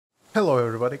Hello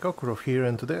everybody, Kokuro here,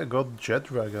 and today I got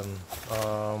Jetragon.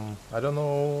 I don't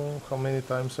know how many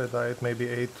times I died, maybe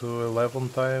 8 to 11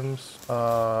 times.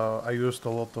 I used a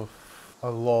lot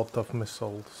of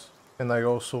missiles. And I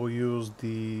also used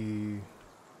the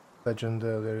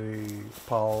legendary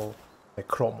PAL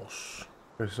Chromos.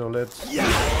 Okay, so let's...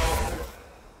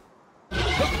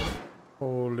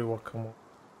 Holy guacamole.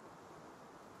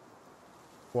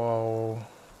 Wow.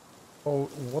 Oh,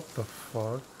 what the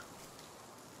fuck?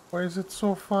 Why is it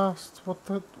so fast? What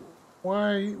the...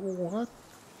 Why? What?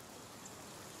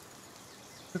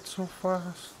 It's so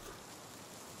fast.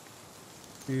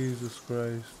 Jesus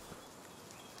Christ.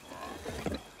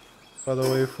 By the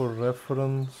way, for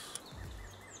reference,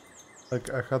 like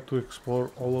I had to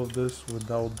explore all of this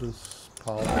without this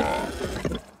power.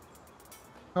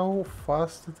 How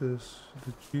fast it is,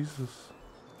 Jesus.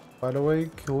 By the way,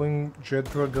 killing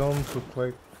Jetragon took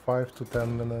like 5 to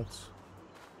 10 minutes.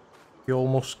 He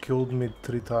almost killed me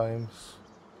 3 times.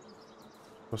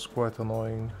 It was quite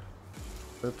annoying.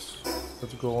 Let's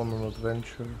go on an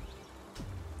adventure.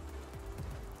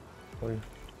 Wait.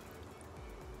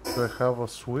 Do I have a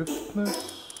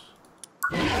swiftness?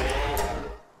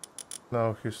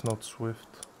 No, he's not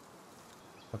swift.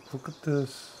 But look at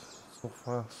this, so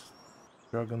fast.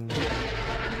 Dragon. That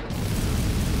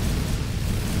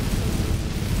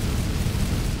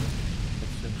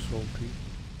seems salty.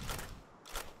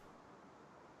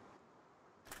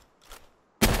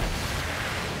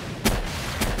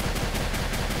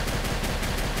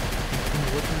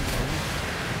 What is this?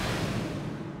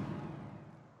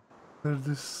 There's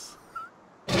this.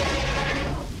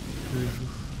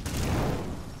 Jesus.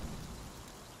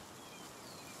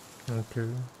 Okay.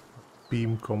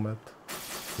 Beam comet.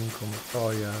 Beam comet.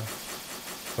 Oh yeah.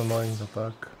 Annoying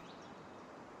attack.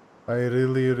 I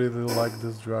really like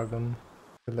this dragon.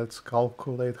 Let's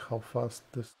calculate how fast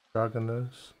this dragon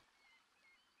is.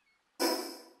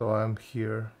 So I'm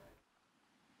here.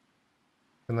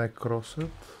 Can I cross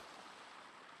it?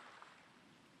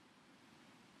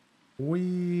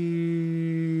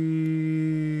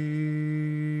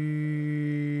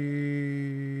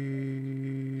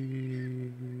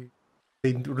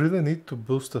 They really need to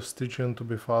boost the Stygian to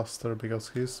be faster because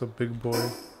he's a big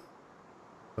boy,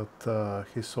 but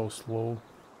he's so slow.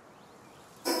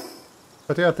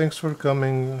 But yeah, thanks for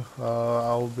coming.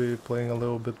 I'll be playing a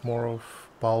little bit more of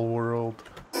Palworld.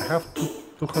 I have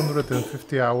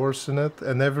 250 hours in it,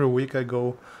 and every week I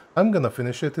go, I'm gonna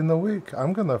finish it in a week,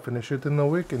 I'm gonna finish it in a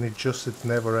week, and it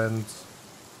never ends.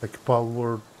 Like,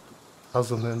 Palworld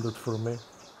hasn't ended for me.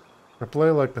 I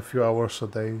play like a few hours a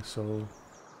day, so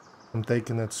I'm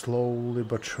taking it slowly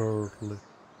but surely.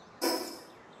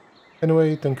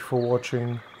 Anyway, thank you for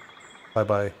watching. Bye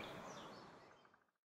bye.